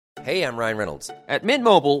Hey, I'm Ryan Reynolds. At Mint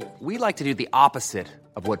Mobile, we like to do the opposite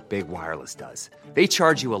of what Big Wireless does. They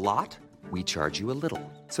charge you a lot, we charge you a little.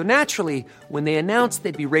 So naturally, when they announced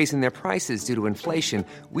they'd be raising their prices due to inflation,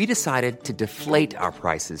 we decided to deflate our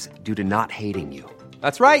prices due to not hating you.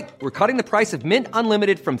 That's right. We're cutting the price of Mint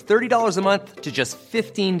Unlimited from $30 a month to just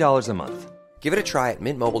 $15 a month. Give it a try at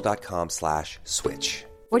mintmobile.com/switch.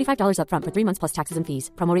 $45 up front for 3 months plus taxes and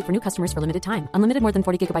fees. Promo rate for new customers for limited time. Unlimited more than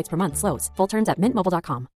 40 gigabytes per month. Slows full terms at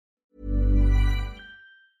mintmobile.com.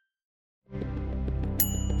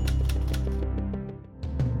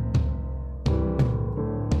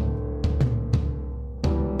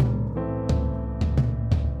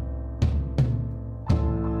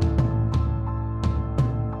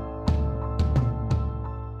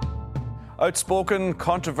 Outspoken,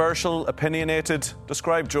 controversial, opinionated.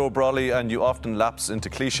 Describe Joe Brolly and you often lapse into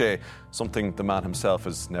cliché, something the man himself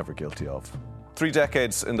is never guilty of. 3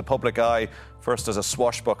 decades in the public eye, first as a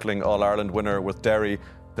swashbuckling All-Ireland winner with Derry,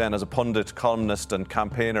 then as a pundit, columnist and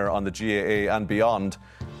campaigner on the GAA and beyond.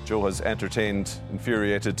 Joe has entertained,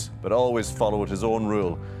 infuriated, but always followed his own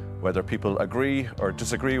rule. Whether people agree or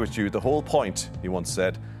disagree with you, the whole point, he once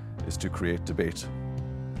said, is to create debate.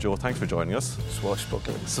 Joe, thanks for joining us.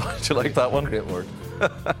 Swashbuckling. So, do you like that one? Great word.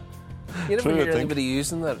 You never hear anybody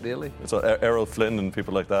using that, really. It's Errol Flynn and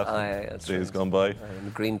people like that. Aye, that's days right. gone by. And the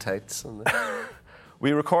green tights. And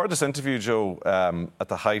We record this interview, Joe, at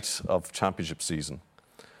the height of championship season.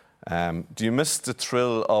 Do you miss the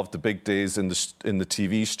thrill of the big days in the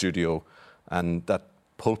TV studio and that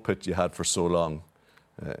pulpit you had for so long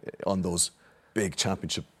on those big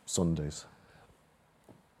championship Sundays?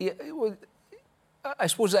 Yeah, well, I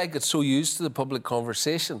suppose I get so used to the public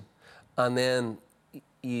conversation, and then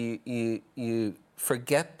you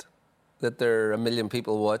forget that there are a million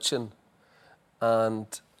people watching,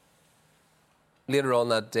 and later on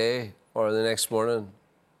that day or the next morning,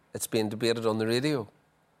 it's being debated on the radio,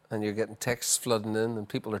 and you're getting texts flooding in, and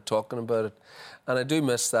people are talking about it, and I do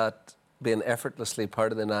miss that being effortlessly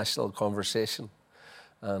part of the national conversation,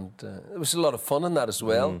 and there was a lot of fun in that as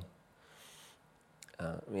well.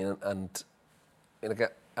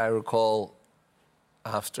 I recall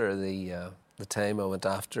after the time I went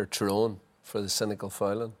after Tyrone for the cynical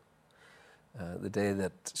fouling, the day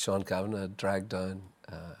that Sean Cavanagh had dragged down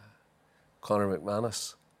Conor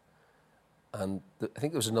McManus. And I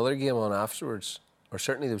think there was another game on afterwards, or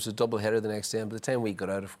certainly there was a double header the next day, and by the time we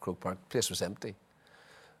got out of Croke Park, the place was empty.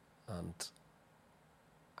 And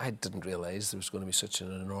I didn't realise there was going to be such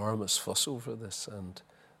an enormous fuss over this. And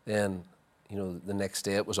then, the next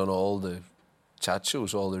day it was on all the chat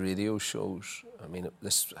shows, all the radio shows. I mean,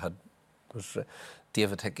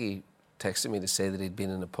 David Hickey texted me to say that he'd been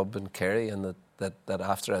in a pub in Kerry and that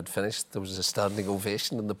after I'd finished, there was a standing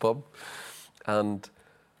ovation in the pub. And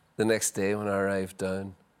the next day when I arrived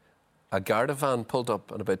down, a Garda van pulled up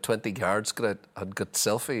and about 20 guards had got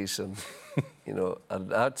selfies and,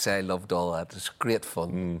 and I'd say I loved all that. It's great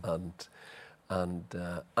fun and an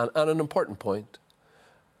important point.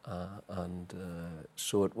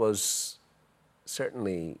 So it was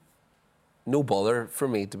certainly no bother for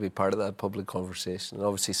me to be part of that public conversation. And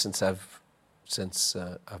obviously, since I've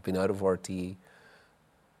been out of RTE,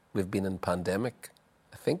 we've been in pandemic.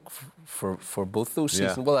 I think for both those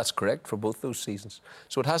seasons. Yeah. Well, that's correct, for both those seasons.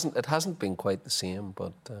 So it hasn't been quite the same.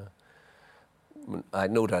 But I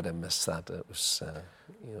no doubt I missed that. It was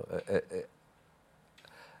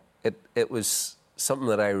it was something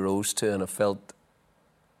that I rose to, and I felt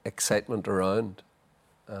excitement around.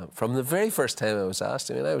 From the very first time I was asked.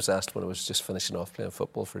 I mean, I was asked when I was just finishing off playing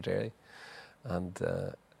football for Derry. And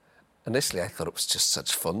initially I thought it was just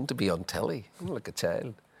such fun to be on telly, like a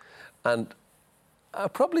child. And I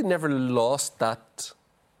probably never lost that,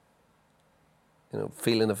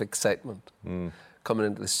 feeling of excitement coming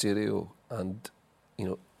into the studio and,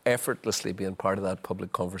 effortlessly being part of that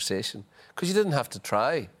public conversation. Because you didn't have to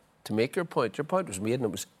try to make your point. Your point was made and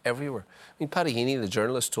it was everywhere. I mean, Paddy Heaney, the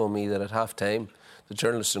journalist, told me that at half-time, the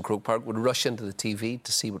journalists in Croke Park would rush into the TV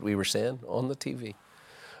to see what we were saying on the TV.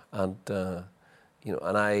 And,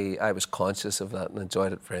 and I was conscious of that and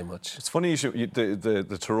enjoyed it very much. It's funny,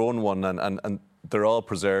 the Tyrone one, and they're all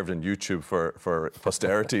preserved on YouTube for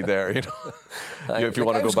posterity there, if you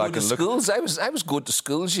want to go back and look. Schools. I was going to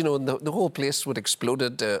schools, and the whole place would explode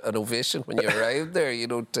an ovation when you arrived there,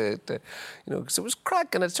 because it was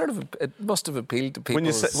cracking. It must have appealed to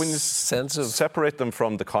people's sense of... Separate them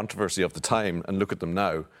from the controversy of the time and look at them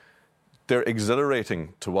now, they're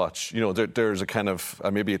exhilarating to watch. There's a kind of...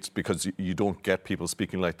 maybe it's because you don't get people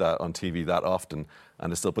speaking like that on TV that often,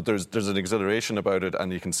 but there's an exhilaration about it,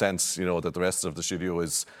 and you can sense, that the rest of the studio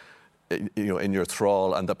is in your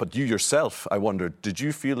thrall, and that. But you yourself, I wonder, did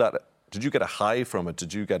you feel that? Did you get a high from it?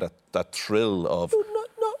 Did you get that thrill of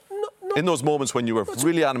No. in those moments when you were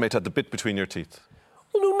really animated, had the bit between your teeth?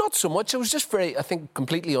 Well, no, not so much. I was just very, I think,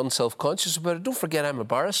 completely unself-conscious about it. Don't forget, I'm a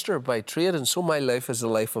barrister by trade, and so my life is a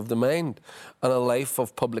life of the mind and a life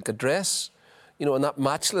of public address. And that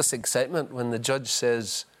matchless excitement when the judge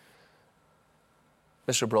says,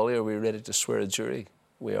 "Mr. Brawley, are we ready to swear a jury?"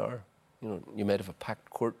 We are. You might have a packed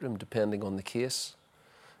courtroom depending on the case.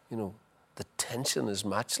 The tension is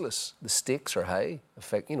matchless. The stakes are high. In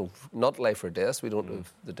fact, not life or death. We don't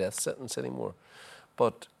have the death sentence anymore.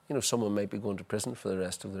 But, someone might be going to prison for the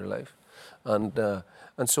rest of their life. And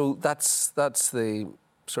so that's the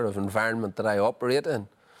sort of environment that I operate in.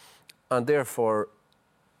 And therefore,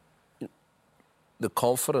 the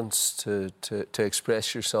confidence to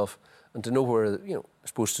express yourself and to know where,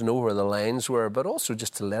 supposed to know where the lines were, but also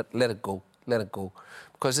just to let it go.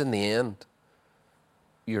 Because in the end,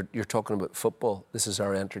 you're talking about football. This is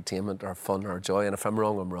our entertainment, our fun, our joy. And if I'm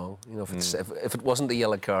wrong, I'm wrong. If it wasn't a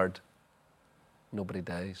yellow card, nobody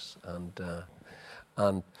dies. And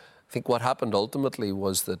I think what happened ultimately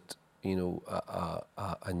was that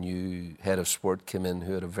a new head of sport came in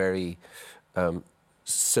who had a very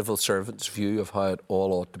civil servant's view of how it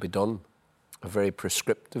all ought to be done, a very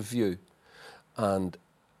prescriptive view, and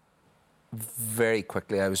very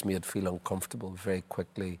quickly I was made feel uncomfortable. Very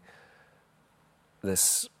quickly,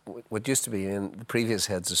 what used to be in the previous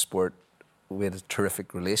heads of sport, we had a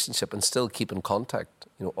terrific relationship and still keep in contact.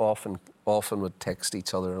 Often would text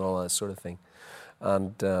each other and all that sort of thing.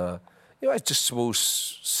 And I just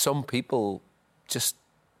suppose some people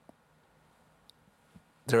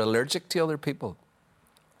they're allergic to other people.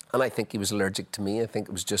 And I think he was allergic to me. I think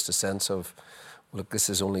it was just a sense of, look, this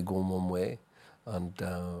is only going one way. And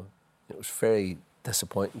it was very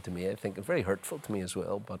disappointing to me, I think, and very hurtful to me as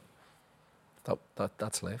well. But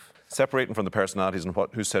that's life. Separating from the personalities and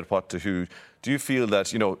who said what to who, do you feel that,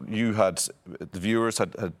 the viewers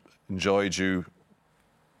had enjoyed you,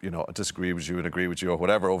 disagree with you and agree with you or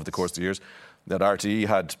whatever over the course of the years, that RTE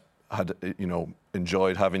had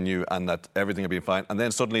enjoyed having you and that everything had been fine, and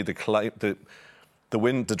then suddenly the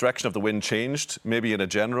direction of the wind changed, maybe in a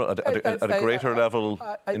general, at a greater level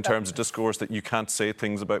in terms of discourse, that you can't say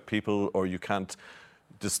things about people or you can't,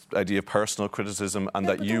 this idea of personal criticism, and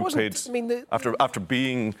that you paid,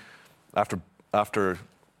 after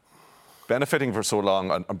benefiting for so long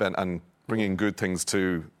and bringing good things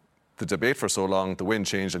to the debate for so long, the wind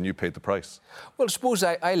changed and you paid the price. Well, I suppose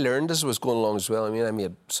I learned as I was going along as well. I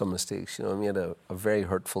made some mistakes. I made a very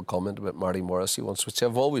hurtful comment about Marty Morrissey once, which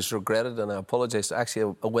I've always regretted, and I apologise.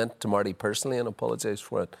 Actually, I went to Marty personally and apologised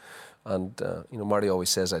for it. And, Marty always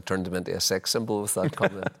says I turned him into a sex symbol with that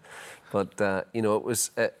comment. But, it was...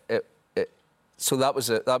 so that was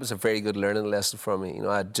a very good learning lesson for me.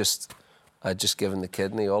 I'd just given the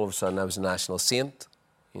kidney. All of a sudden, I was a national saint.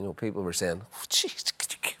 People were saying, oh, jeez.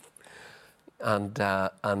 And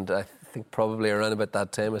I think probably around about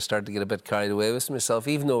that time I started to get a bit carried away with myself,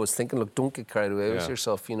 even though I was thinking, look, don't get carried away with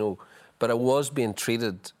yourself, But I was being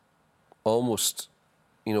treated almost,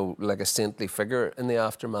 like a saintly figure in the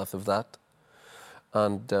aftermath of that.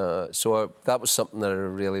 And so that was something that I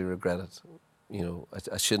really regretted.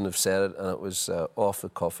 I shouldn't have said it, and it was off the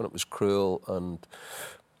cuff, and it was cruel, and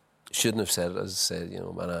shouldn't have said it, as I said,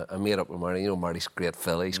 and I made up with Marty. Marty's a great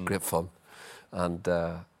fella, he's great fun. And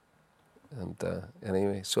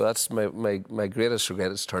anyway, so that's my greatest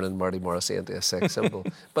regret, is turning Marty Morrissey into a sex symbol.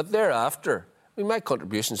 But thereafter, my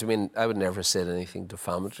contributions, I would never have said anything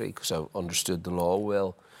defamatory because I understood the law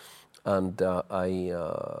well. And I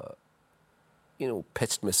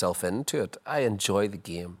pitched myself into it. I enjoy the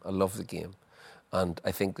game. I love the game. And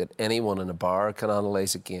I think that anyone in a bar can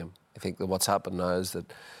analyse a game. I think that what's happened now is that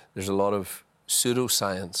there's a lot of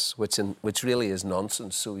pseudoscience, which really is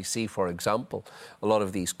nonsense. So we see, for example, a lot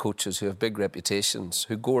of these coaches who have big reputations,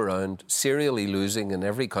 who go around serially losing in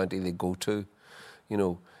every county they go to,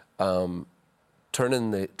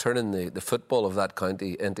 turning the football of that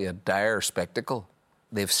county into a dire spectacle.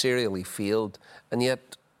 They've serially failed, and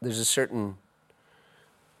yet there's a certain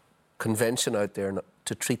convention out there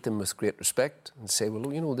to treat them with great respect and say,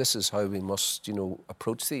 well, this is how we must,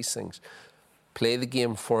 approach these things. Play the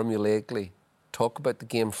game formulaically. Talk about the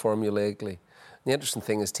game formulaically. The interesting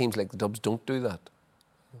thing is teams like the Dubs don't do that.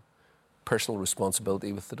 Personal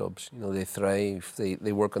responsibility with the Dubs. They thrive.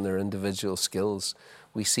 They work on their individual skills.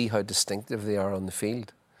 We see how distinctive they are on the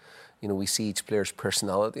field. We see each player's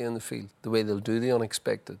personality on the field, the way they'll do the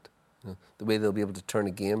unexpected, the way they'll be able to turn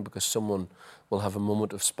a game because someone will have a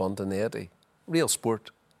moment of spontaneity. Real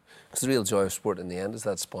sport. Because the real joy of sport in the end is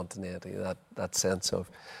that spontaneity, that sense of,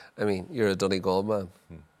 I mean, you're a Donegal man.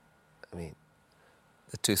 I mean,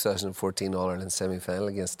 the 2014 All-Ireland semi-final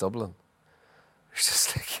against Dublin, it's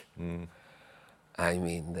just like, I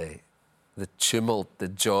mean, the tumult, the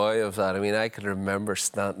joy of that. I mean, I can remember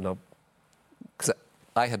standing up, because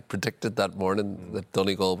I had predicted that morning that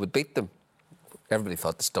Donegal would beat them. Everybody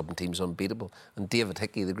thought the Dublin team was unbeatable. And David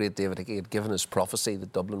Hickey, the great David Hickey, had given his prophecy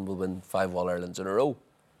that Dublin will win 5 All-Irelands in a row.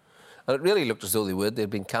 And it really looked as though they would. They'd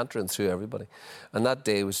been cantering through everybody. And that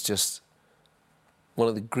day was just one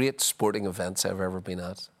of the great sporting events I've ever been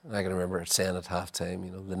at. And I can remember saying at half-time, you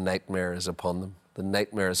know, the nightmare is upon them. The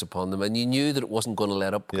nightmare is upon them. And you knew that it wasn't going to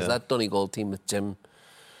let up, because that Donegal team with Jim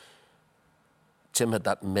had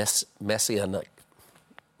that messianic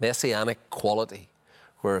quality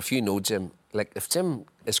where, if you know Jim, like if Jim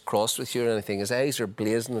is crossed with you or anything, his eyes are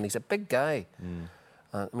blazing, and he's a big guy.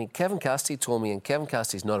 I mean, Kevin Cassidy told me, and Kevin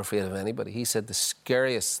Cassidy's not afraid of anybody, he said the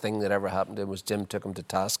scariest thing that ever happened to him was Jim took him to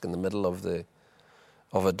task in the middle of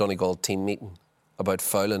a Donegal team meeting about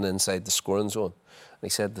fouling inside the scoring zone. And he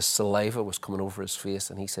said the saliva was coming over his face,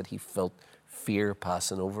 and he said he felt fear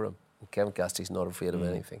passing over him. And Kevin Cassidy's not afraid of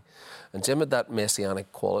anything. And Jim had that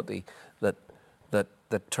messianic quality that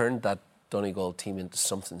turned that Donegal team into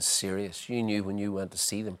something serious. You knew when you went to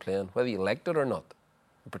see them playing, whether you liked it or not,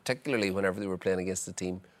 and particularly whenever they were playing against a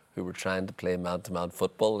team who were trying to play man-to-man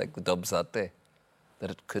football like the Dubs that day,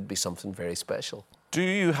 that it could be something very special. Do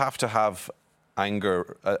you have to have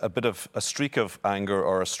anger, a bit of a streak of anger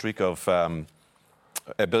or a streak of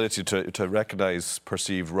ability to recognise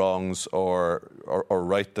perceived wrongs or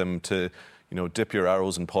right them, to, you know, dip your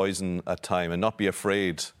arrows in poison at time and not be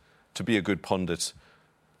afraid to be a good pundit,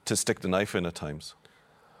 to stick the knife in at times?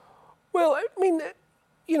 Well, I mean,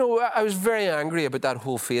 you know, I was very angry about that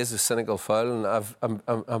whole phase of cynical fouling.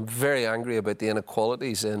 I'm very angry about the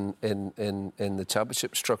inequalities in the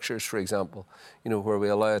championship structures, for example. You know, where we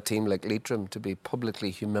allow a team like Leitrim to be publicly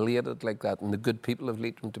humiliated like that, and the good people of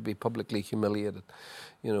Leitrim to be publicly humiliated.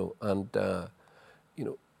 You know, and you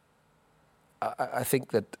know, I think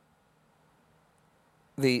that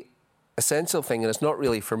the essential thing, and it's not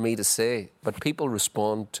really for me to say, but people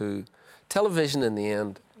respond to television in the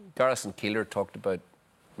end. Garrison Keillor talked about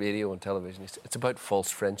radio and television. It's about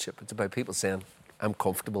false friendship. It's about people saying, I'm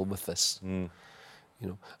comfortable with this. You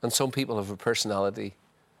know, and some people have a personality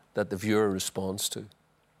that the viewer responds to.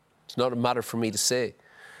 It's not a matter for me to say,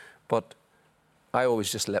 but I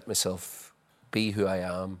always just let myself be who I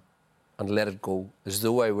am and let it go, as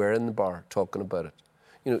though I were in the bar talking about it.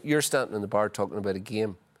 You know, you're standing in the bar talking about a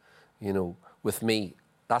game. You know, with me,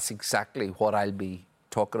 that's exactly what I'll be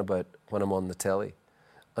talking about when I'm on the telly.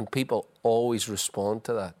 And people always respond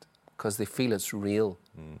to that because they feel it's real.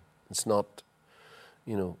 It's not,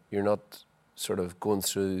 you know, you're not sort of going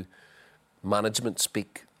through management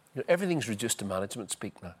speak. You know, everything's reduced to management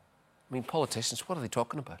speak now. I mean, politicians, what are they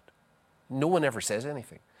talking about? No one ever says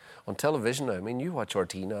anything. On television now, I mean, you watch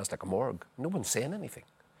RT now, it's like a morgue. No one's saying anything.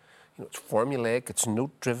 You know, it's formulaic, it's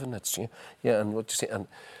note-driven, it's, yeah, and what you say,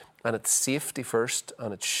 and it's safety first,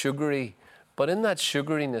 and it's sugary. But in that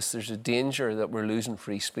sugariness, there's a danger that we're losing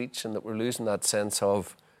free speech and that we're losing that sense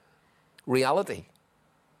of reality.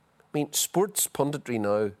 I mean, sports punditry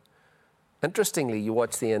now, interestingly, you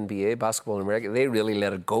watch the NBA, basketball in America, they really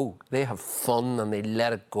let it go. They have fun and they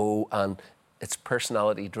let it go, and it's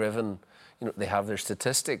personality-driven. You know, they have their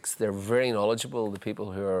statistics. They're very knowledgeable, the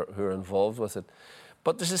people who are involved with it.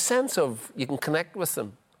 But there's a sense of you can connect with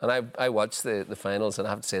them. And I watched the finals, and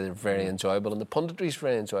I have to say they're very enjoyable, and the punditry is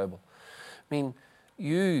very enjoyable. I mean,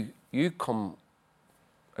 you come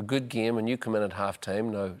a good game and you come in at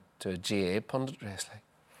half-time now to a GA punditry, it's like,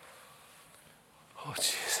 oh,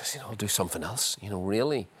 Jesus, you know, I'll do something else, you know,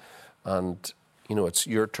 really. And, you know, it's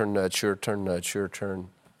your turn now, it's your turn now, it's your turn.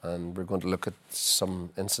 And we're going to look at some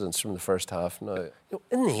incidents from the first half now. You know,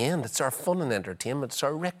 in the end, it's our fun and entertainment, it's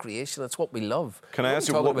our recreation, it's what we love. Can I ask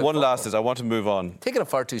you one last is I want to move on. Taking it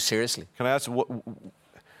far too seriously. Can I ask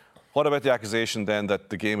what about the accusation then that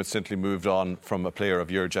the game had simply moved on from a player of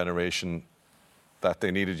your generation, that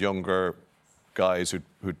they needed younger guys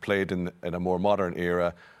who'd played in a more modern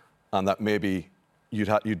era, and that maybe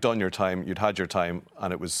you'd done your time, you'd had your time,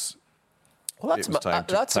 and it was... Well,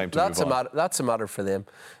 that's a matter for them.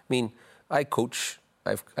 I mean, I coach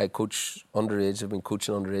underage. I've been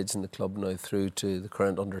coaching underage in the club now through to the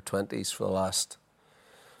current under-20s for the last,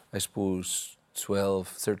 I suppose, 12,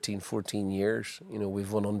 13, 14 years. You know,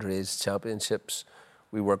 we've won underage championships.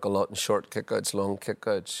 We work a lot in short kickouts, long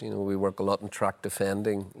kickouts. You know, we work a lot in track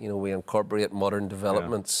defending. You know, we incorporate modern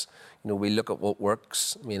developments. Yeah. You know, we look at what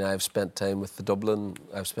works. I mean, I've spent time with the Dublin.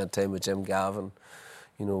 I've spent time with Jim Gavin.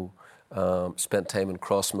 You know, Spent time in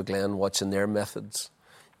Crossmaglen watching their methods.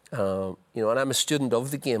 And I'm a student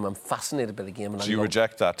of the game. I'm fascinated by the game. And so you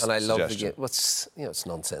reject that and I love suggestion? the game. Well, it's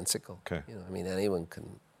nonsensical. Okay. Anyone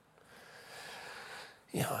can...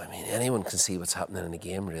 anyone can see what's happening in a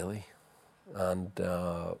game, really. And,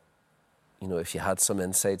 if you had some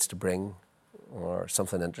insights to bring or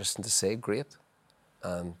something interesting to say, great.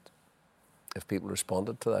 And if people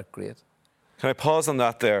responded to that, great. Can I pause on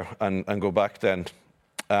that there and go back then?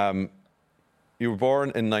 You were born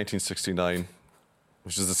in 1969,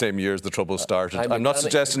 which is the same year as the Troubles started. I'm not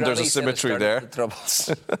suggesting there's a symmetry there.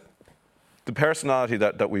 The personality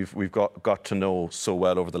that we've got to know so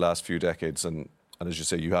well over the last few decades, and as you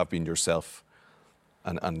say, you have been yourself,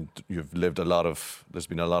 and you've lived there's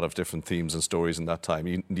been a lot of different themes and stories in that time,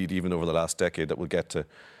 indeed even over the last decade that we'll get to.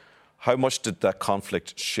 How much did that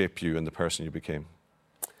conflict shape you and the person you became?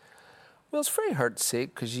 Well, it's very hard to say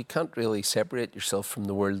because you can't really separate yourself from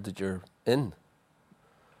the world that you're in.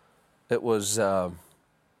 It was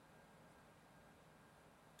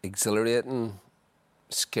exhilarating,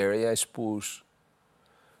 scary, I suppose.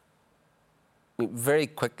 Very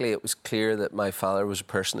quickly it was clear that my father was a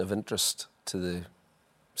person of interest to the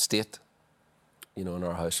state. And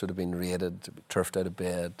our house would have been raided, turfed out of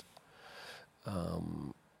bed.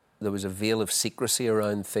 There was a veil of secrecy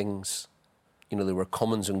around things. There were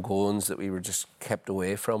comings and goings that we were just kept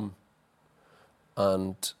away from.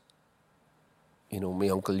 And, my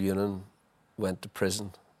Uncle Ewan went to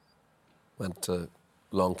prison, went to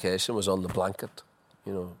Long Kesh and was on the blanket,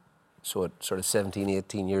 So at sort of 17,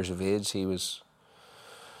 18 years of age, he was,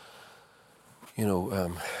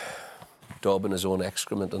 daubing his own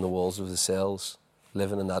excrement on the walls of the cells,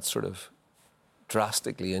 living in that sort of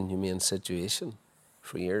drastically inhumane situation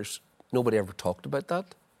for years. Nobody ever talked about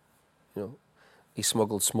that, He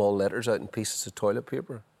smuggled small letters out in pieces of toilet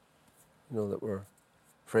paper, that were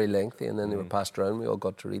very lengthy, and then they were passed around. We all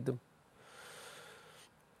got to read them.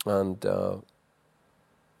 And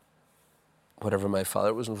whatever my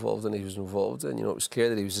father was involved in, he was involved in. It was clear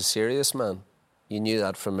that he was a serious man. You knew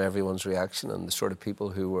that from everyone's reaction and the sort of people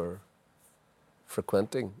who were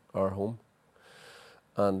frequenting our home.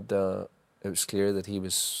 And it was clear that he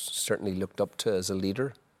was certainly looked up to as a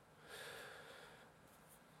leader.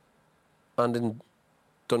 And in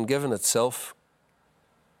Dungiven itself,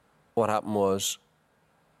 what happened was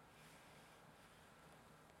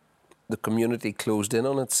the community closed in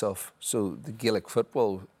on itself. So the Gaelic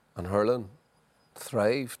football and hurling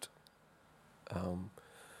thrived.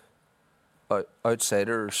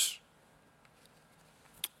 Outsiders,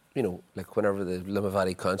 like whenever the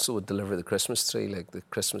Limavady Council would deliver the Christmas tree, like the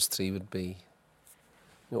Christmas tree would be,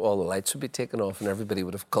 all the lights would be taken off and everybody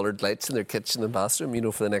would have coloured lights in their kitchen and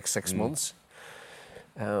bathroom, for the next 6 months.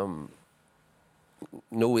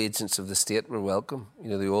 No agents of the state were welcome.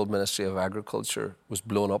 The old Ministry of Agriculture was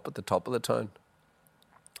blown up at the top of the town.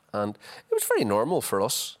 And it was very normal for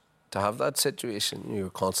us to have that situation. You were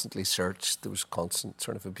constantly searched. There was constant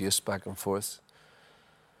sort of abuse back and forth.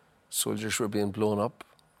 Soldiers were being blown up.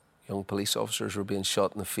 Young police officers were being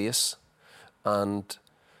shot in the face. And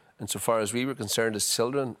insofar as we were concerned as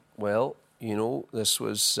children, well, this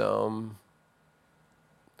was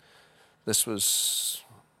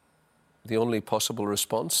the only possible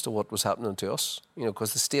response to what was happening to us.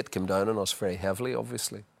 Because the state came down on us very heavily,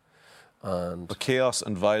 obviously. But chaos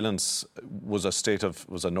and violence was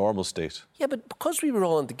a normal state. Yeah, but because we were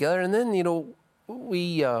all in together, and then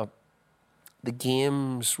we the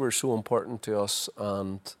games were so important to us,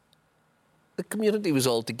 and the community was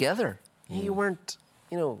all together. You weren't,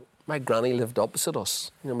 my granny lived opposite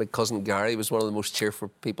us. My cousin Gary was one of the most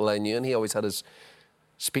cheerful people I knew, and he always had his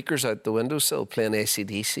speakers out the windowsill playing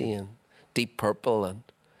AC/DC and Deep Purple, and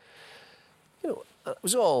it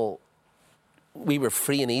was all. We were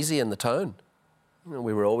free and easy in the town.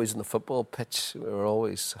 We were always in the football pitch. We were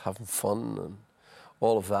always having fun and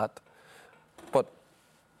all of that. But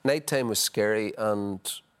nighttime was scary, and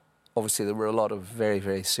obviously there were a lot of very,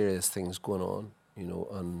 very serious things going on,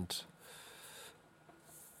 and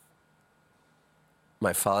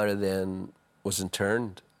my father then was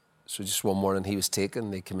interned. So just one morning he was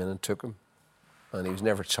taken, they came in and took him. And he was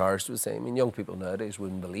never charged with anything. Young people nowadays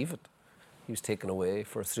wouldn't believe it. He was taken away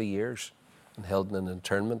for 3 years and held in an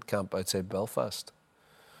internment camp outside Belfast.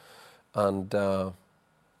 And that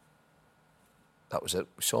was it.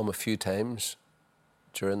 We saw him a few times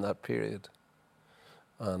during that period.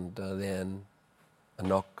 And then a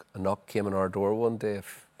knock came on our door one day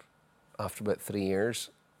after about 3 years,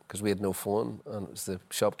 because we had no phone, and it was the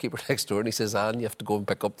shopkeeper next door, and he says, "Anne, you have to go and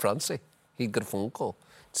pick up Francie." He'd got a phone call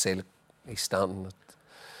to say, "Look, he's standing at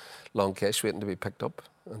Long Kesh waiting to be picked up."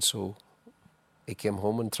 And so he came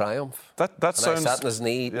home in triumph. That and sounds... I sat in his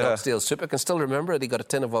knee eating yeah. oxtail soup. I can still remember it. He got a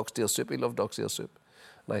tin of oxtail soup. He loved oxtail soup.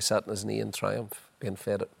 And I sat in his knee in triumph, being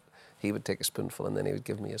fed it. He would take a spoonful and then he would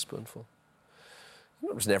give me a spoonful.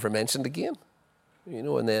 It was never mentioned again.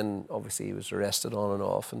 And then obviously he was arrested on and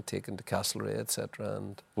off and taken to Castlereagh, etc.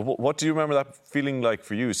 And what do you remember that feeling like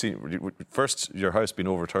for you? See, first, your house being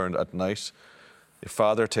overturned at night, your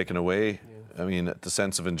father taken away. Yeah. I mean, the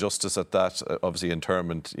sense of injustice at that, obviously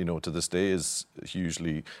internment, to this day is a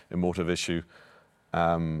hugely emotive issue.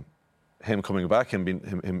 Him coming back, him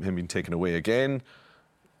being taken away again.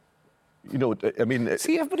 I mean...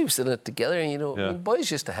 See, everybody was in it together, yeah. I mean,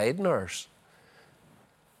 boys used to hide in ours.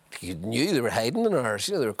 You knew they were hiding in ours.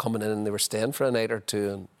 They were coming in and they were staying for a night or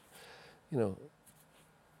two. And, I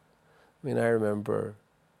mean, I remember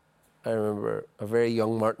a very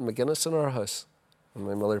young Martin McGuinness in our house. And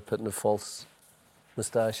my mother putting a false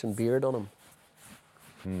moustache and beard on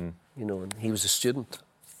him. And he was a student.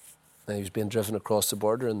 And he was being driven across the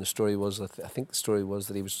border. And the story was, I think the story was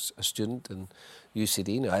that he was a student in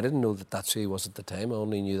UCD. Now, I didn't know that that's who he was at the time. I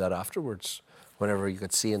only knew that afterwards. Whenever you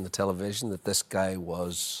could see in the television that this guy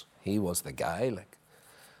was the guy. Like,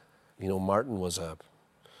 Martin was a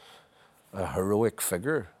heroic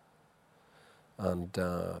figure, and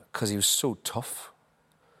because he was so tough.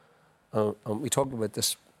 We talked about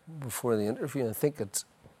this before the interview, and I think it's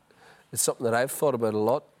something that I've thought about a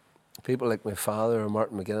lot. People like my father or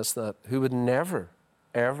Martin McGuinness, who would never,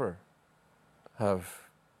 ever have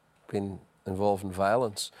been involved in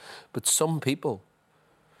violence, but some people.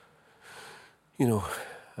 A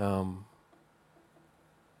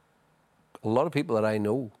lot of people that I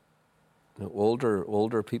know,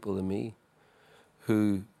 older people than me,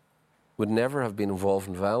 who would never have been involved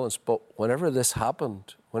in violence, but whenever this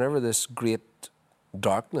happened, whenever this great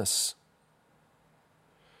darkness,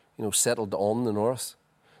 settled on the North,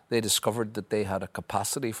 they discovered that they had a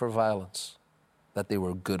capacity for violence, that they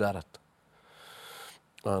were good at it,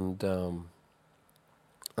 and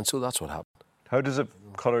so that's what happened. How does it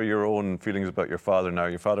colour your own feelings about your father now?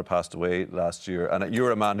 Your father passed away last year, and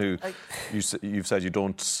you're a man who you've said you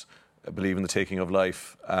don't believe in the taking of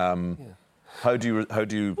life. How do you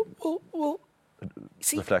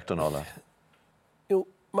reflect on all that?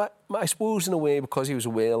 I suppose in a way because he was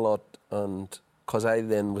away a lot, and because I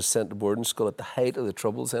then was sent to boarding school at the height of the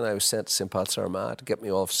Troubles, and I was sent to St. Pat's Armagh to get me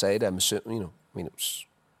offside. I'm assuming,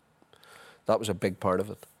 that was a big part of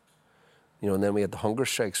it. And then we had the hunger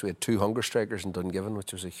strikes. We had 2 hunger strikers in Dungiven,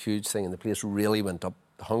 which was a huge thing, and the place really went up.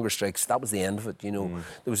 The hunger strikes, that was the end of it, There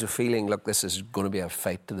was a feeling, look, this is going to be a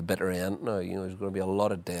fight to the bitter end now. There's going to be a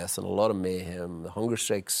lot of death and a lot of mayhem. The hunger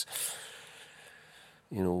strikes,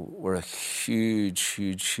 were a huge,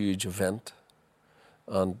 huge, huge event.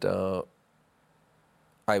 And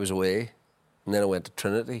I was away, and then I went to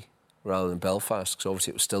Trinity rather than Belfast, because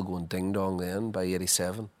obviously it was still going ding-dong then by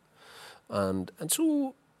 87. And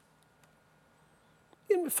so...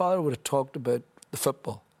 my father would have talked about the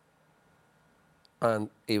football and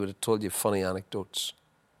he would have told you funny anecdotes.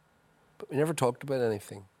 But we never talked about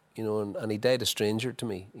anything, and he died a stranger to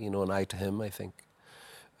me, and I to him, I think.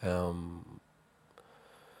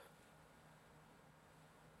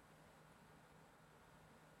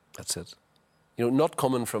 That's it. Not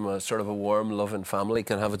coming from a sort of a warm, loving family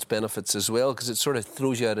can have its benefits as well, because it sort of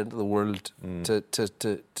throws you out into the world to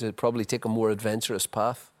probably take a more adventurous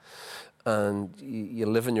path. And you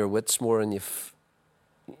live in your wits more, and you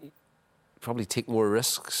probably take more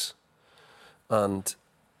risks, and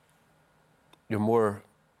you're more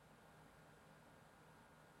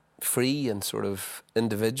free and sort of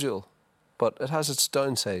individual. But it has its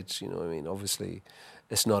downsides, Obviously,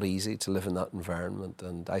 it's not easy to live in that environment,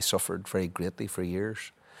 and I suffered very greatly for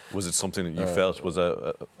years. Was it something that you felt was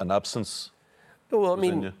an absence? Well,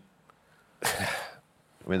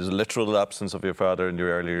 there's a literal absence of your father in your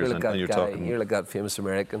early years, and you're talking... You're like that famous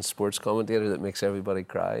American sports commentator that makes everybody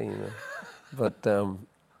cry, But,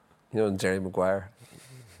 Jerry Maguire,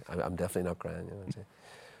 I'm definitely not crying,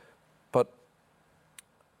 But,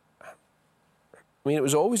 it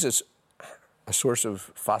was always a source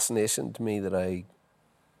of fascination to me that I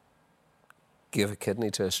gave a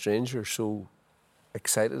kidney to a stranger so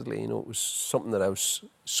excitedly. It was something that I was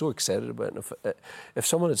so excited about. And if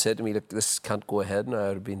someone had said to me, look, this can't go ahead now, I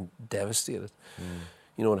would have been devastated.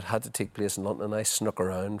 And it had to take place in London, and I snuck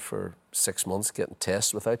around for 6 months getting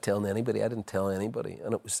tests without telling anybody. I didn't tell anybody,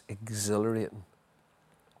 and it was exhilarating.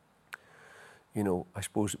 I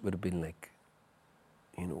suppose it would have been like,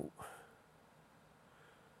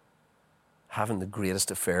 having the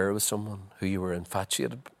greatest affair with someone who you were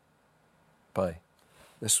infatuated by.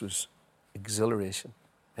 This was exhilaration.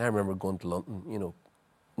 I remember going to London,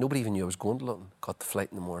 nobody even knew I was going to Luton. Got the flight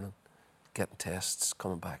in the morning, getting tests,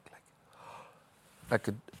 coming back. I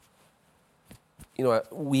could,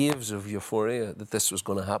 waves of euphoria that this was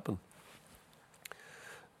going to happen.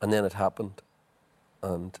 And then it happened.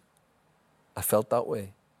 And I felt that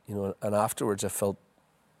way, and afterwards I felt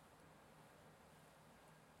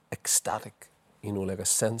ecstatic, like a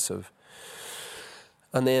sense of...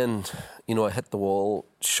 And then, I hit the wall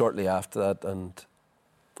shortly after that, and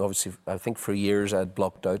obviously I think for years I'd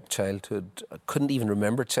blocked out childhood. I couldn't even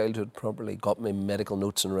remember childhood properly, got my medical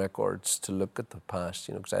notes and records to look at the past,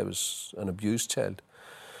 because I was an abused child.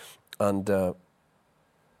 And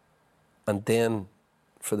then,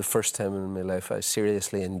 for the first time in my life, I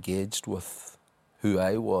seriously engaged with who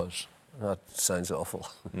I was. That sounds awful,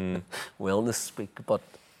 wellness speak,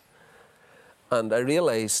 and I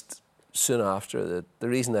realised soon after that the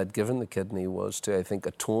reason I'd given the kidney was to, I think,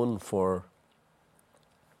 atone for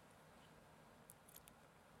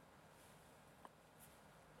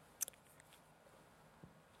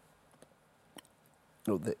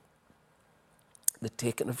the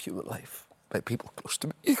taking of human life by people close to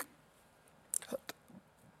me.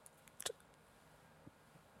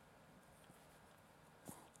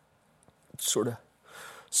 Sort of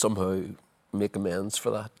somehow make amends for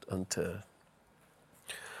that, and to,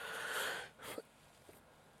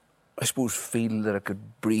 I suppose, feel that I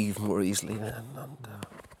could breathe more easily then, and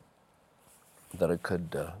that I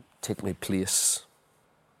could take my place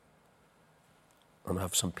and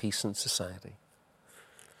have some peace in society.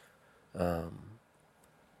 And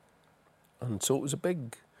so it was a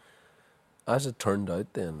big, as it turned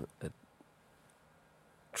out then, it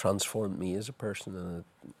transformed me as a person, and it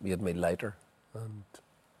made me lighter, and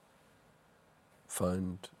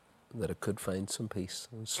found that I could find some peace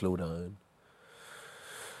and slow down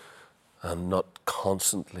and not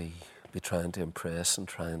constantly be trying to impress and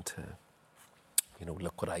trying to,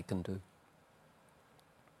 look what I can do.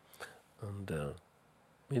 And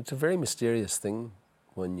it's a very mysterious thing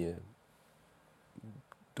when you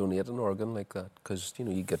donate an organ like that, because,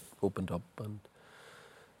 you get opened up, and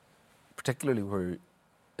particularly where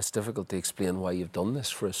it's difficult to explain why you've done this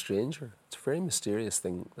for a stranger. It's a very mysterious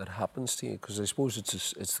thing that happens to you, because I suppose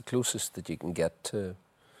it's the closest that you can get to,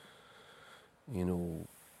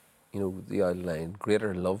 the old line,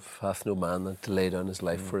 greater love hath no man than to lay down his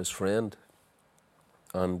life for his friend.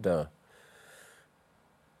 And there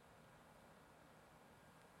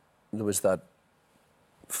was that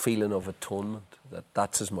feeling of atonement,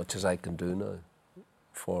 that's as much as I can do now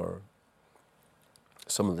for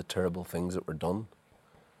some of the terrible things that were done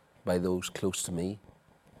by those close to me.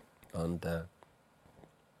 And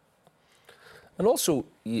also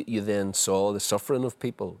you then saw the suffering of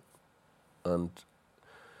people, and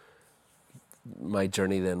my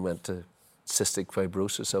journey then went to cystic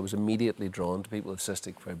fibrosis. I was immediately drawn to people with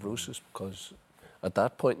cystic fibrosis because at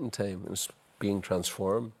that point in time it was being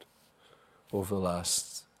transformed over the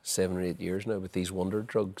last 7 or 8 years now with these wonder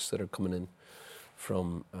drugs that are coming in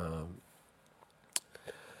from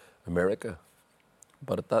America.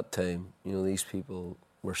 But at that time, these people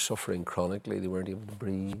were suffering chronically. They weren't able to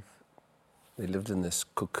breathe. They lived in this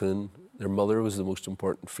cocoon. Their mother was the most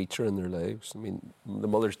important feature in their lives. I mean, the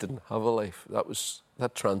mothers didn't have a life.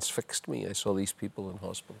 That transfixed me. I saw these people in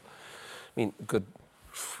hospital. I mean, good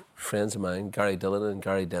friends of mine, Gary Dillon and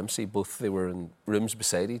Gary Dempsey, both they were in rooms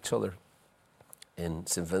beside each other in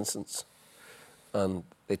St. Vincent's. And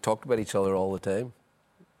they talked about each other all the time.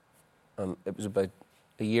 And it was about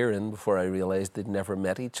a year in before I realised they'd never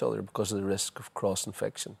met each other because of the risk of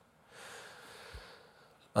cross-infection.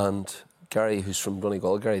 And Gary, who's from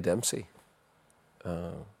Donegal, Gary Dempsey,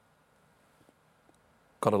 got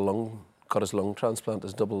his lung transplant,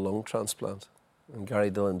 his double lung transplant, and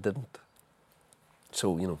Gary Dillon didn't.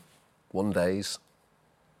 So, one dies,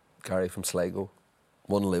 Gary from Sligo,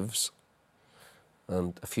 one lives.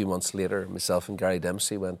 And a few months later, myself and Gary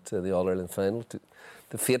Dempsey went to the All-Ireland final,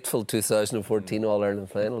 the fateful 2014 All-Ireland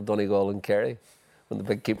final, Donegal and Kerry, when the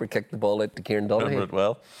big keeper kicked the ball out to Kieran Donaghy. Remember it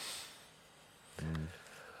well.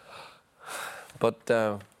 But,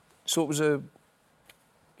 so it was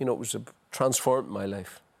it transformed my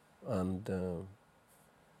life. And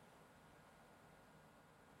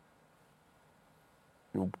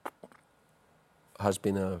has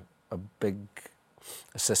been a big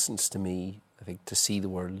assistance to me, I think, to see the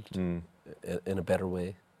world in a better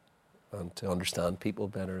way and to understand people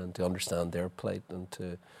better and to understand their plight and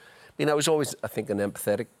to... I was always, I think, an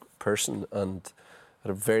empathetic person and had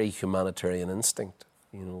a very humanitarian instinct.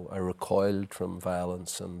 I recoiled from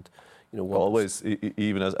violence and, always,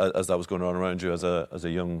 even as that was going on around you as a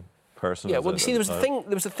young person. Yeah, well, you see, there was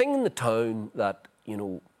a thing in the town that,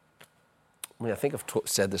 I mean, I think I've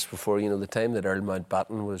said this before, you know, the time that Earl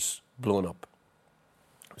Mountbatten was blown up,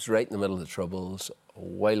 it was right in the middle of the Troubles. A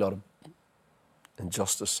whole lot of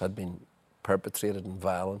injustice had been perpetrated and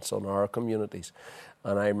violence on our communities.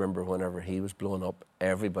 And I remember whenever he was blown up,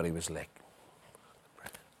 everybody was like...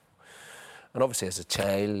 And obviously as a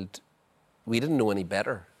child, we didn't know any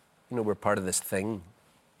better. You know, we're part of this thing.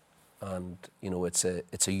 And, you know, it's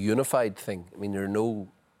a unified thing. I mean, there are no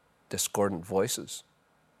discordant voices.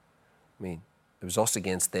 I mean, it was us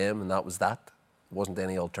against them, and that was that. There wasn't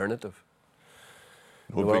any alternative.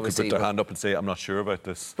 Nobody could put their hand up and say, I'm not sure about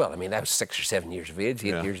this. Well, I mean, I was 6 or 7 years of age,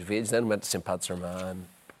 8 years of age, then went to St. Pat's Armagh.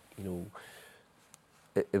 You know,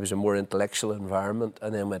 it was a more intellectual environment,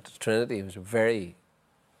 and then went to Trinity. It was a very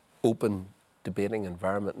open, debating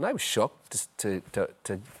environment. And I was shocked to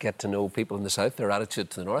get to know people in the South, their attitude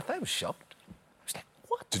to the North. I was shocked. I was like,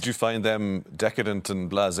 what? Did you find them decadent and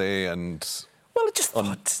blasé and... Well, I just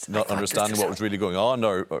thought... not understanding what was really going on,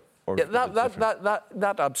 or yeah,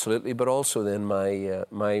 that absolutely, but also then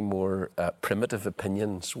my more primitive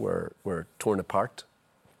opinions were torn apart,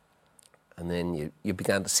 and then you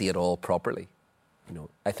began to see it all properly. You know,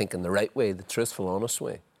 I think in the right way, the truthful, honest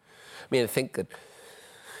way. I mean, I think that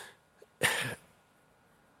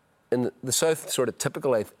in the South, sort of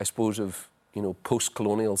typical, I suppose, of, you know,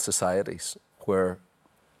 post-colonial societies where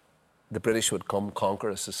the British would come conquer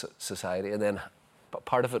a society, and then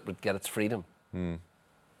part of it would get its freedom.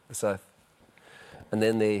 The South. And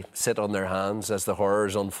then they sit on their hands as the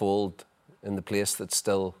horrors unfold in the place that's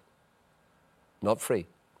still not free.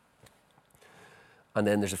 And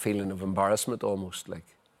then there's a feeling of embarrassment almost, like.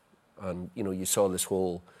 And, you know, you saw this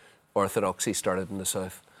whole orthodoxy started in the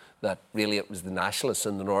South, that really it was the nationalists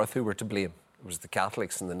in the North who were to blame. It was the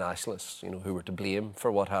Catholics and the nationalists, you know, who were to blame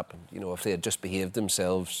for what happened. You know, if they had just behaved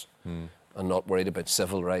themselves and not worried about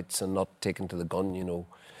civil rights and not taken to the gun, you know,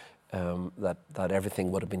 that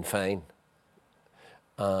everything would have been fine.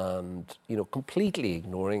 And, you know, completely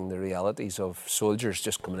ignoring the realities of soldiers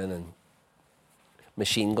just coming in and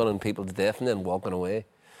machine gunning people to death and then walking away.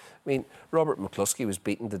 I mean, Robert McCluskey was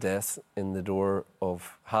beaten to death in the door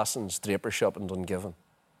of Hassan's draper shop in Dungiven.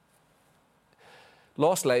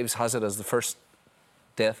 Lost Lives has it as the first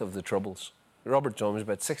death of the Troubles. Robert John was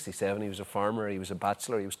about 67, he was a farmer, he was a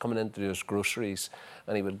bachelor, he was coming in to do his groceries,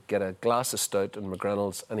 and he would get a glass of stout in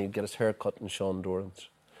McGrennell's, and he'd get his hair cut in Sean Doran's.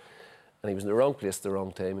 And he was in the wrong place at the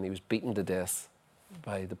wrong time, and he was beaten to death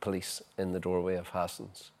by the police in the doorway of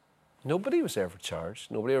Hassan's. Nobody was ever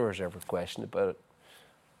charged, nobody was ever questioned about it.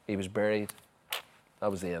 He was buried,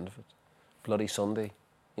 that was the end of it. Bloody Sunday,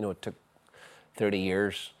 you know, it took 30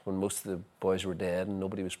 years when most of the boys were dead and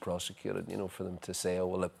nobody was prosecuted, you know, for them to say, oh,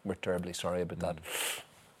 well, look, we're terribly sorry about that.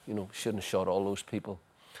 You know, shouldn't have shot all those people.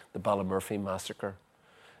 The Ballymurphy massacre,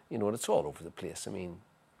 you know, it's all over the place. I mean,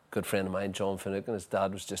 a good friend of mine, John Finucane, his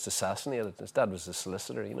dad was just assassinated. His dad was a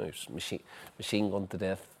solicitor, you know, he was machine gunned to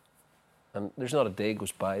death. And there's not a day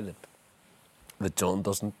goes by that John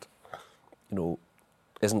doesn't, you know,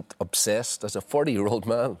 isn't obsessed as a 40-year-old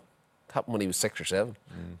man. It happened when he was 6 or 7,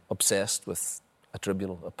 obsessed with a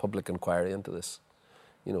tribunal, a public inquiry into this,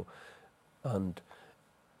 you know. And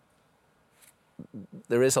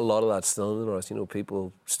there is a lot of that still in the North, you know,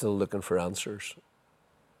 people still looking for answers.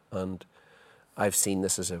 And I've seen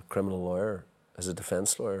this as a criminal lawyer, as a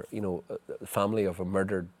defence lawyer, you know, the family of a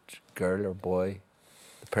murdered girl or boy,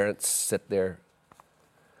 the parents sit there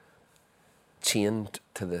chained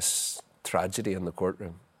to this tragedy in the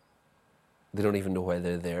courtroom. They don't even know why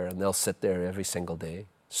they're there, and they'll sit there every single day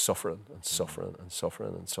suffering and suffering and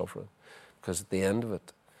suffering and suffering, because at the end of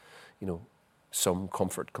it, you know, some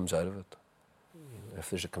comfort comes out of it. You know, if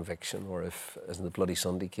there's a conviction, or if, as in the Bloody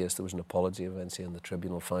Sunday case, there was an apology eventually and the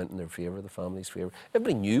tribunal found in their favour, the family's favour.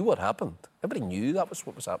 Everybody knew what happened. Everybody knew that was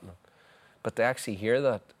what was happening. But to actually hear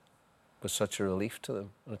that was such a relief to them.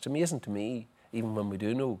 And it's amazing to me, even when we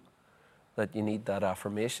do know that you need that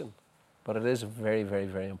affirmation. But it is a very, very,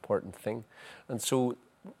 very important thing. And so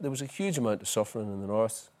there was a huge amount of suffering in the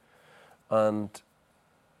North. And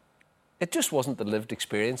it just wasn't the lived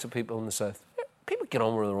experience of people in the South. People get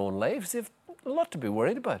on with their own lives. They've a lot to be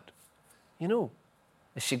worried about. You know,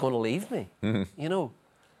 is she going to leave me? You know,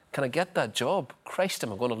 can I get that job? Christ,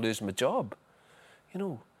 am I going to lose my job?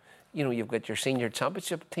 You know, you've got your senior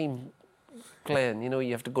championship team playing. You know,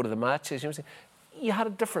 you have to go to the matches. You know, you had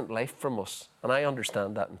a different life from us, and I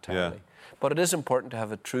understand that entirely. Yeah. But it is important to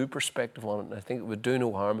have a true perspective on it, and I think it would do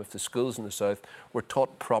no harm if the schools in the South were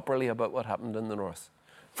taught properly about what happened in the North.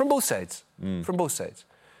 From both sides. From both sides.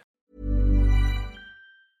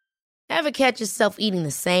 Ever catch yourself eating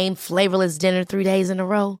the same flavorless dinner 3 days in a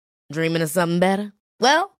row? Dreaming of something better?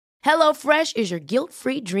 Well, HelloFresh is your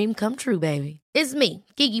guilt-free dream come true, baby. It's me,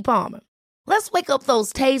 Keke Palmer. Let's wake up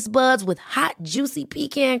those taste buds with hot, juicy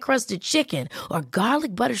pecan-crusted chicken or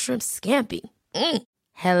garlic butter shrimp scampi.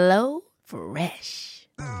 Hello Fresh.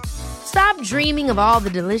 Stop dreaming of all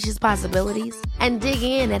the delicious possibilities and dig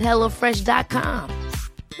in at HelloFresh.com.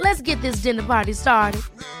 Let's get this dinner party started.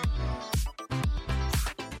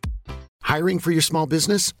 Hiring for your small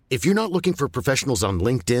business? If you're not looking for professionals on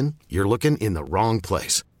LinkedIn, you're looking in the wrong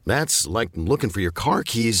place. That's like looking for your car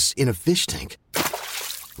keys in a fish tank.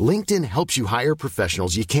 LinkedIn helps you hire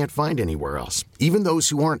professionals you can't find anywhere else, even those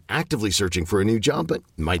who aren't actively searching for a new job but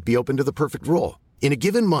might be open to the perfect role. In a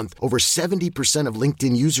given month, over 70% of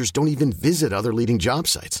LinkedIn users don't even visit other leading job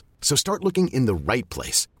sites. So start looking in the right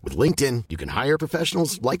place. With LinkedIn, you can hire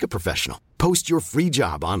professionals like a professional. Post your free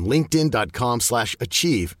job on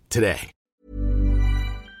linkedin.com/achieve today.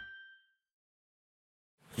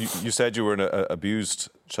 You said you were an abused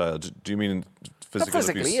child. Do you mean physical abuse?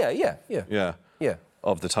 Physically, yeah. Yeah.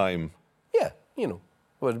 Of the time? Yeah,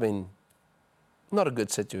 would have been not a good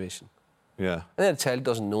situation. Yeah. And then a child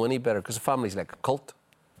doesn't know any better because the family's like a cult.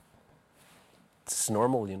 It's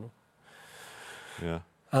normal, Yeah.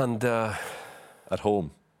 And... At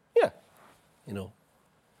home? Yeah,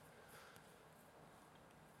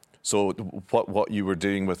 So what you were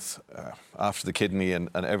doing with after the kidney and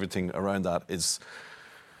everything around that is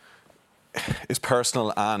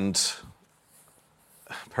personal and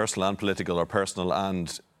political, or personal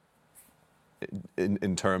and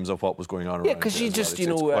in terms of what was going on around. Yeah, because you just,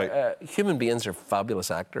 human beings are fabulous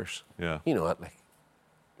actors. Yeah.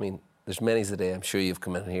 There's many's the day I'm sure you've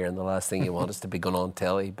come in here and the last thing you want is to be going on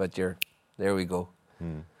telly, but there we go.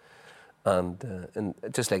 And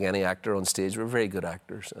just like any actor on stage, we're very good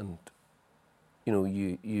actors, and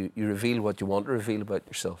you reveal what you want to reveal about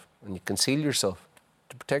yourself, and you conceal yourself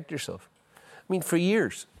to protect yourself. For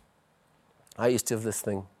years, I used to have this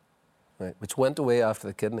thing, right, which went away after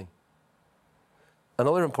the kidney.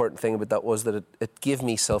 Another important thing about that was that it gave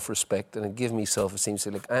me self-respect, and it gave me self-esteem. So,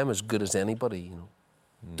 like, I am as good as anybody,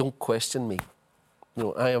 Don't question me.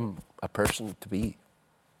 I am a person to be,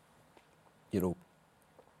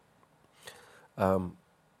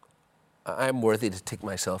 I'm worthy to take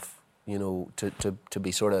myself, to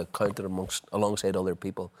be sort of counted alongside other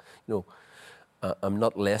people. I'm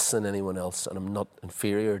not less than anyone else, and I'm not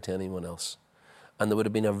inferior to anyone else. And there would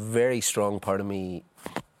have been a very strong part of me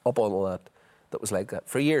up on all that was like that.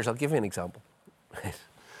 For years, I'll give you an example.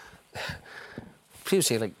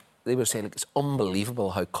 People they would say, it's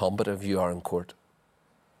unbelievable how combative you are in court.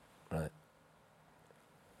 Right?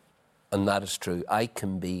 And that is true. I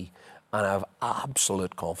can be, and I have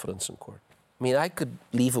absolute confidence in court. I could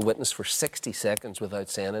leave a witness for 60 seconds without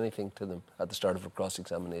saying anything to them at the start of a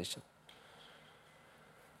cross-examination.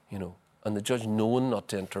 And the judge knowing not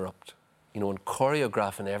to interrupt, and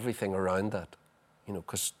choreographing everything around that,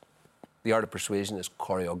 because the art of persuasion is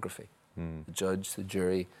choreography. The judge, the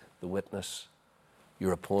jury, the witness,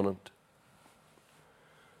 your opponent.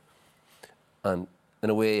 And in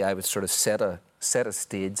a way, I would sort of set a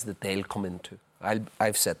stage that they'll come into.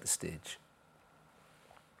 I've set the stage.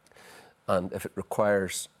 And if it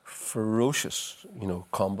requires ferocious,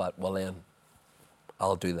 combat, well then,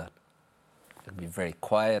 I'll do that. It'll be very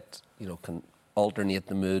quiet, can alternate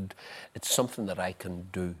the mood. It's something that I can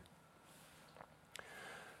do.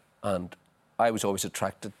 And I was always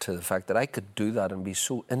attracted to the fact that I could do that and be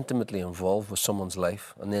so intimately involved with someone's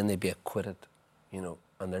life, and then they'd be acquitted, and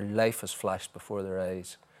their life has flashed before their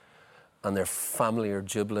eyes, and their family are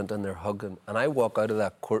jubilant and they're hugging. And I walk out of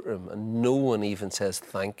that courtroom and no one even says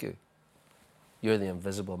thank you. You're the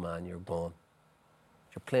invisible man, you're gone.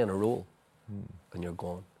 You're playing a role and you're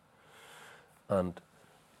gone. And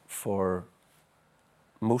for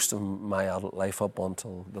most of my adult life up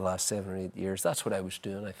until the last 7 or 8 years, that's what I was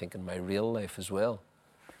doing, I think, in my real life as well.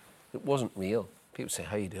 It wasn't real. People say,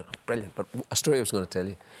 how you doing? Brilliant. But a story I was going to tell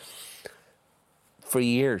you. For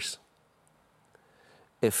years,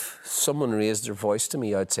 if someone raised their voice to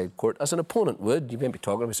me outside court, as an opponent would, you might be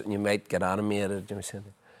talking about something, you might get animated,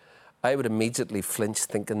 I would immediately flinch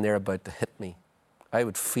thinking they're about to hit me. I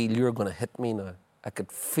would feel, you're going to hit me now. I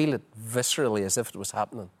could feel it viscerally as if it was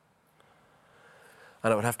happening.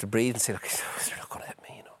 And I would have to breathe and say, look, they're not going to hit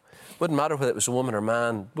me, Wouldn't matter whether it was a woman or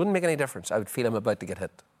man. Wouldn't make any difference. I would feel I'm about to get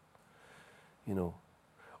hit,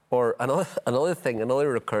 Or another thing,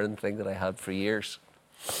 another recurrent thing that I had for years.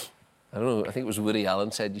 I don't know, I think it was Woody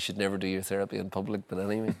Allen said you should never do your therapy in public, but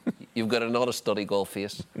anyway, you've got a not a study golf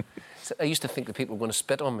face. So I used to think that people were going to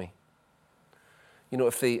spit on me.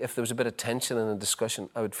 If there was a bit of tension in a discussion,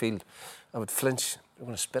 I would flinch. They're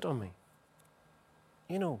going to spit on me.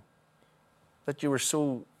 That you were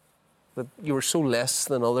so that you were so less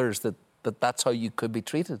than others that that's how you could be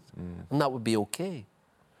treated, and that would be okay,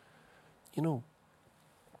 you know.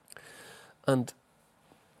 And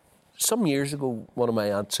some years ago, one of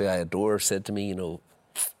my aunts who I adore said to me, you know,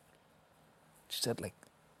 she said, like,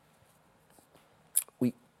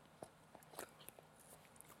 we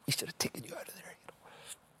should have taken you out of there, you know.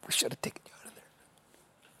 We should have taken you out of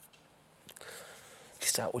there. She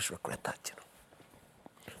said, I always regret that, you know.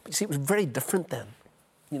 But you see, it was very different then.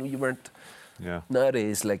 You know, you weren't... Yeah.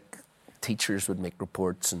 Nowadays, like, teachers would make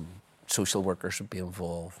reports and social workers would be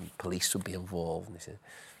involved and police would be involved. And they said,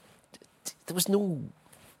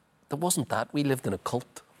 there wasn't that. We lived in a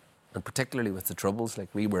cult. And particularly with the Troubles, like,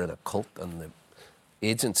 we were in a cult, and the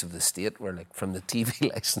agents of the state were, like, from the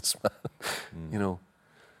TV licence man. You know,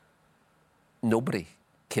 nobody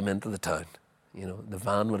came into the town. You know, the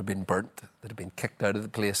van would have been burnt. They'd have been kicked out of the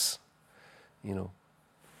place. You know,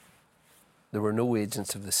 there were no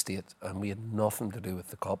agents of the state, and we had nothing to do with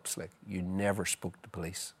the cops. Like, you never spoke to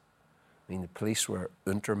police. I mean, the police were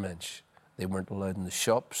Untermensch. They weren't allowed in the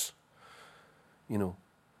shops. You know,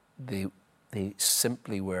 they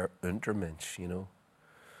simply were Untermensch, you know.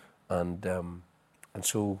 And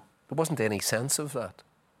so there wasn't any sense of that.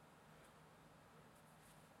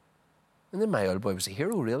 And then my old boy was a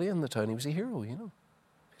hero, really, in the town. He was a hero, you know.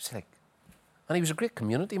 He was like, and he was a great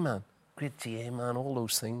community man, great GA man, all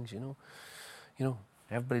those things, you know. You know,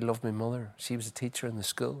 everybody loved my mother. She was a teacher in the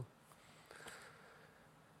school.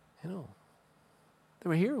 You know, they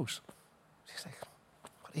were heroes. She's like,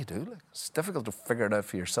 what do you do? Like, it's difficult to figure it out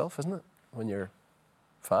for yourself, isn't it, when you're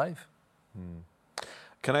 5?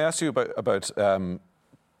 Can I ask you about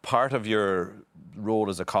part of your role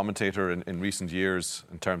as a commentator in recent years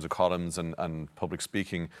in terms of columns and public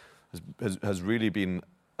speaking has really been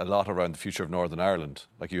a lot around the future of Northern Ireland.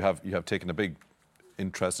 Like, you have taken a big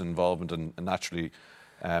interest and involvement and naturally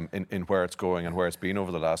in where it's going and where it's been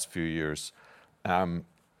over the last few years. You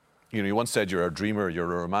know, you once said you're a dreamer, you're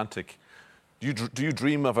a romantic. Do you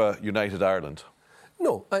dream of a united Ireland?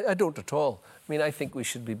 No, I don't at all. I mean, I think we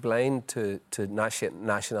should be blind to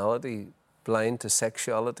nationality, blind to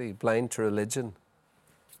sexuality, blind to religion.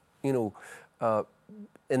 You know,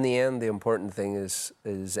 in the end, the important thing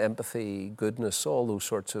is empathy, goodness, all those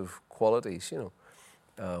sorts of qualities, you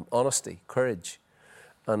know, honesty, courage.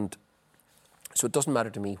 And so it doesn't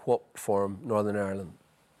matter to me what form Northern Ireland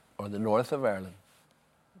or the north of Ireland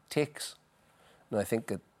takes. And I think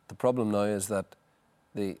that the problem now is that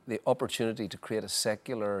the opportunity to create a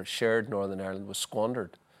secular, shared Northern Ireland was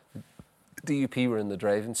squandered. The DUP were in the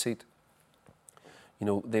driving seat. You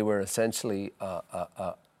know, they were essentially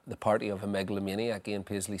the party of a megalomaniac, Ian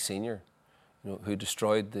Paisley Sr., you know, who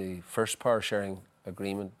destroyed the first power sharing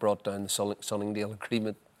agreement, brought down the Sunningdale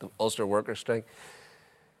Agreement, the Ulster Workers' Strike,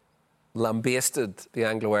 lambasted the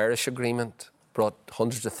Anglo-Irish Agreement, brought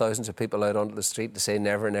hundreds of thousands of people out onto the street to say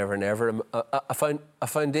never, never, never. A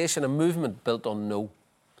foundation, a movement built on no.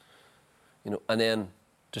 You know, and then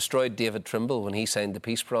destroyed David Trimble when he signed the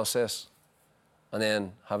peace process. And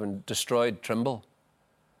then, having destroyed Trimble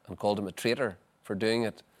and called him a traitor for doing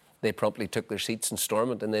it, they promptly took their seats in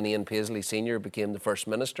Stormont, and then Ian Paisley Sr. became the First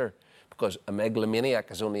Minister because a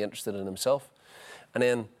megalomaniac is only interested in himself. And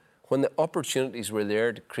then, when the opportunities were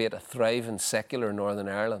there to create a thriving secular Northern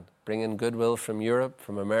Ireland, bring in goodwill from Europe,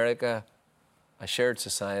 from America, a shared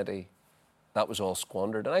society, that was all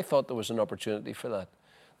squandered. And I thought there was an opportunity for that.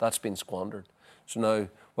 That's been squandered. So now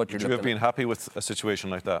what you're looking at... Would you have been happy with a situation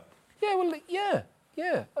like that? Yeah, well,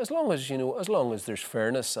 yeah. As long as there's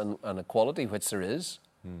fairness and equality, which there is,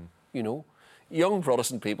 you know. Young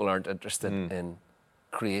Protestant people aren't interested in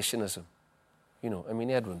creationism. You know, I mean,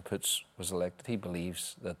 Edwin Poots was elected. He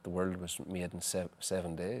believes that the world was made in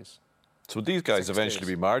 7 days. So these guys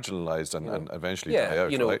eventually be marginalised and eventually die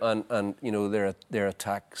out, you know, right? and you know, there are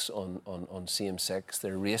attacks on same-sex,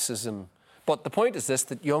 there are racism. But the point is this,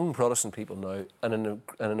 that young Protestant people now, and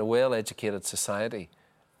in a well-educated society,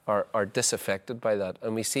 are disaffected by that.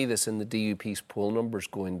 And we see this in the DUP's poll numbers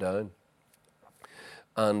going down.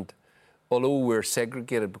 And although we're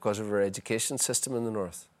segregated because of our education system in the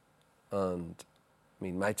north, and I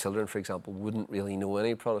mean, my children, for example, wouldn't really know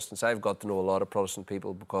any Protestants. I've got to know a lot of Protestant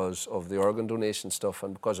people because of the organ donation stuff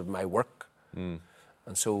and because of my work. And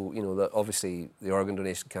so, you know, obviously the organ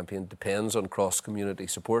donation campaign depends on cross-community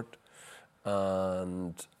support.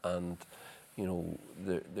 And you know,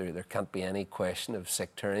 there can't be any question of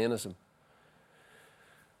sectarianism.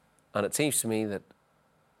 And it seems to me that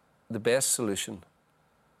the best solution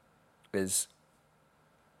is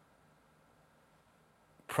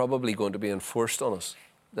probably going to be enforced on us.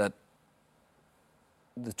 That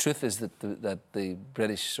the truth is that the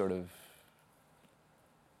British sort of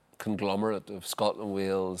conglomerate of Scotland,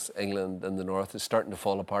 Wales, England and the North is starting to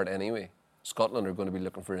fall apart anyway. Scotland are going to be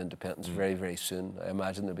looking for independence very, very soon. I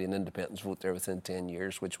imagine there'll be an independence vote there within 10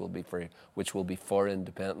 years, which will be for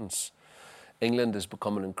independence. England is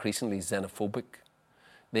becoming increasingly xenophobic.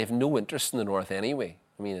 They have no interest in the North anyway.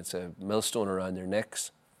 I mean, it's a millstone around their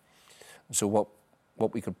necks. So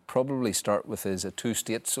what we could probably start with is a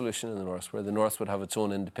two-state solution in the North, where the North would have its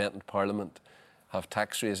own independent parliament, have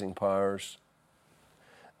tax-raising powers,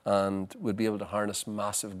 and would be able to harness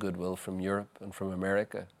massive goodwill from Europe and from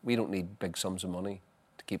America. We don't need big sums of money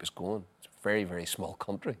to keep us going. It's a very, very small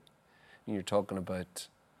country. You're talking about,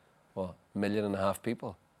 1.5 million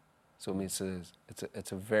people. So I mean,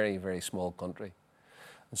 it's a very, very small country.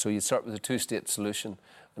 And so you start with a two-state solution,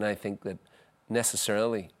 and I think that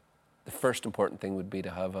necessarily the first important thing would be to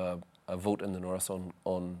have a vote in the North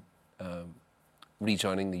on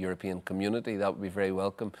rejoining the European community. That would be very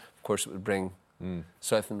welcome. Of course, it would bring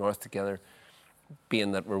South and North together,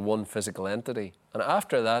 being that we're one physical entity. And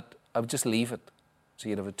after that, I would just leave it. So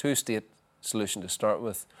you'd have a two-state solution to start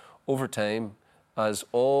with. Over time, as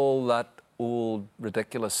all that old,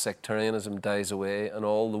 ridiculous sectarianism dies away and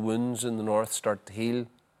all the wounds in the North start to heal,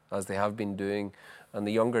 as they have been doing, and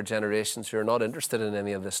the younger generations who are not interested in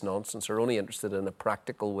any of this nonsense are only interested in a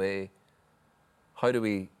practical way. How do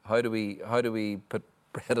we put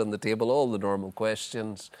bread on the table? All the normal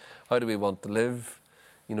questions. How do we want to live?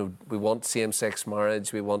 You know, we want same-sex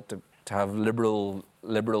marriage. We want to have liberal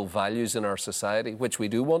values in our society, which we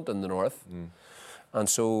do want in the North. And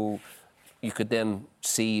so you could then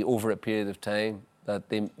see over a period of time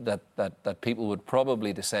that people would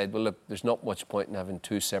probably decide, well, look, there's not much point in having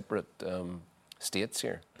two separate states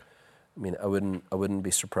here. I mean, I wouldn't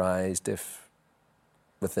be surprised if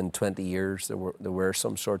within 20 years there were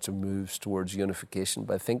some sorts of moves towards unification.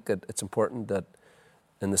 But I think that it's important that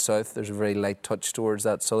in the South there's a very light touch towards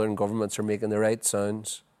that. Southern governments are making the right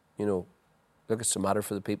sounds. You know, look, it's a matter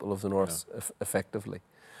for the people of the North, effectively.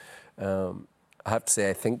 I have to say,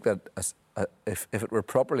 I think that if it were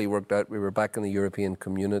properly worked out, we were back in the European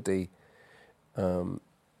community,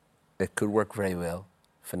 it could work very well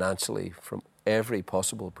financially. From every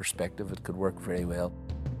possible perspective, it could work very well.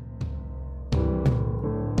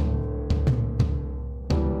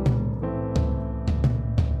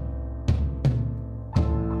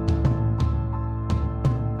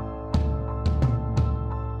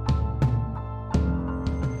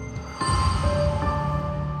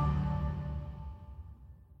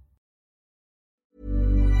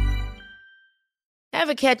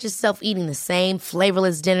 Ever catch yourself eating the same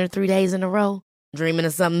flavorless dinner 3 days in a row? Dreaming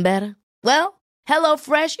of something better? Well,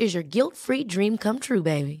 HelloFresh is your guilt-free dream come true,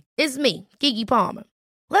 baby. It's me, Keke Palmer.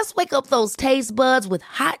 Let's wake up those taste buds with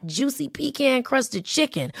hot, juicy pecan-crusted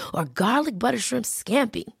chicken or garlic butter shrimp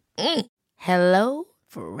scampi. Hello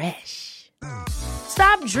Fresh.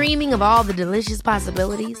 Stop dreaming of all the delicious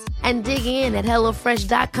possibilities and dig in at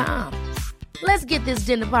HelloFresh.com. Let's get this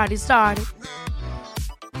dinner party started.